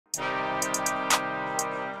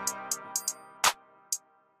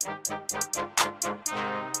Hey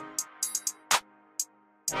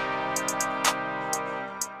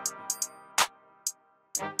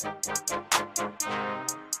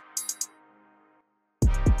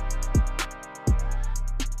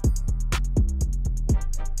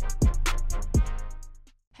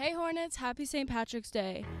Hornets, happy St. Patrick's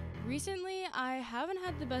Day. Recently, I haven't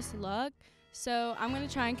had the best luck, so I'm going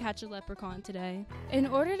to try and catch a leprechaun today. In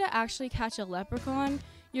order to actually catch a leprechaun,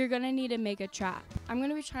 you're going to need to make a trap. I'm going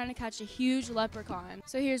to be trying to catch a huge leprechaun.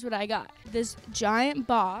 So here's what I got. This giant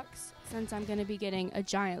box, since I'm going to be getting a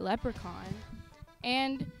giant leprechaun,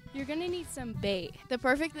 and you're going to need some bait. The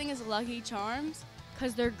perfect thing is Lucky Charms,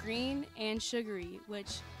 because they're green and sugary,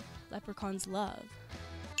 which leprechauns love.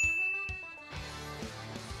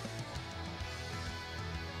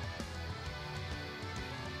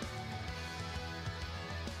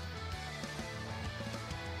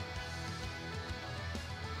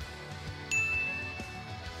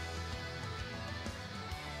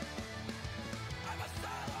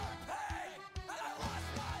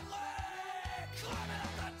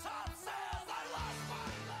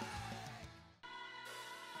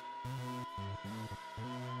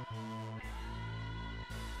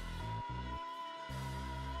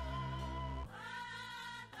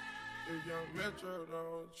 If young Metro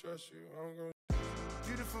don't trust you, I'm gonna.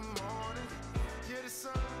 Beautiful morning, yeah, the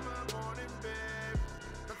sun in my morning, babe.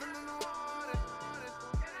 Nothing in the water.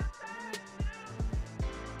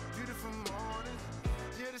 Beautiful morning,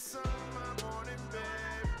 yeah, the sun in my morning,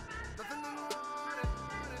 babe. Nothing in the water.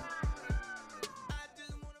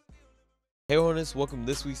 Hey Hornets, welcome to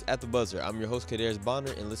this week's At the Buzzer. I'm your host, Kadarius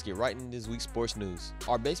Bonner, and let's get right into this week's sports news.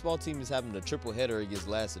 Our baseball team is having a triple header against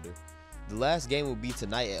Lassiter. The last game will be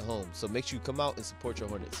tonight at home, so make sure you come out and support your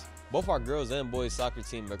Hornets. Both our girls and boys soccer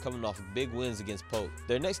team are coming off of big wins against Polk.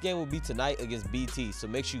 Their next game will be tonight against BT, so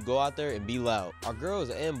make sure you go out there and be loud. Our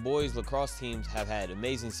girls and boys lacrosse teams have had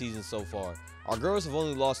amazing seasons so far. Our girls have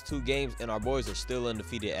only lost 2 games, and our boys are still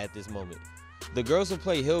undefeated at this moment. The girls will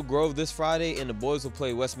play Hill Grove this Friday, and the boys will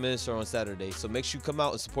play Westminster on Saturday, so make sure you come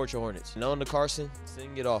out and support your Hornets. And on to Carson,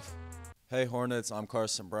 sing it off. Hey Hornets, I'm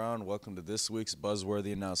Carson Brown. Welcome to this week's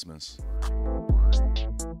Buzzworthy Announcements.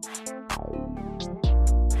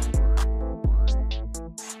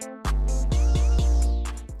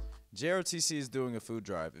 JRTC is doing a food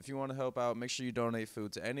drive. If you want to help out, make sure you donate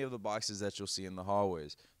food to any of the boxes that you'll see in the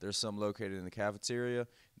hallways. There's some located in the cafeteria,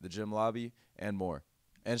 the gym lobby, and more.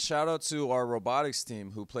 And shout out to our robotics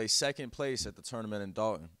team who placed second place at the tournament in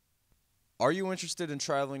Dalton. Are you interested in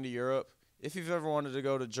traveling to Europe? If you've ever wanted to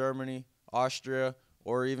go to Germany, Austria,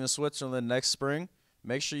 or even Switzerland next spring,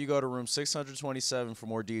 make sure you go to room 627 for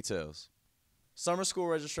more details. Summer school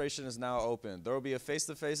registration is now open. There will be a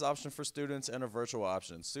face-to-face option for students and a virtual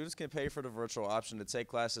option. Students can pay for the virtual option to take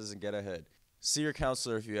classes and get ahead. See your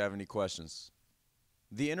counselor if you have any questions.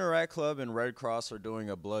 The Interact Club and Red Cross are doing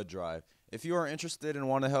a blood drive. If you are interested and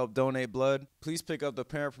want to help donate blood, please pick up the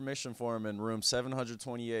parent permission form in room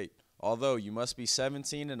 728, although you must be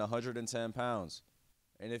 17 and 110 pounds.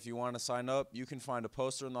 And if you want to sign up, you can find a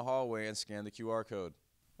poster in the hallway and scan the QR code.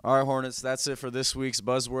 All right, Hornets, that's it for this week's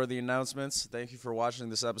Buzzworthy Announcements. Thank you for watching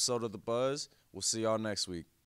this episode of The Buzz. We'll see y'all next week.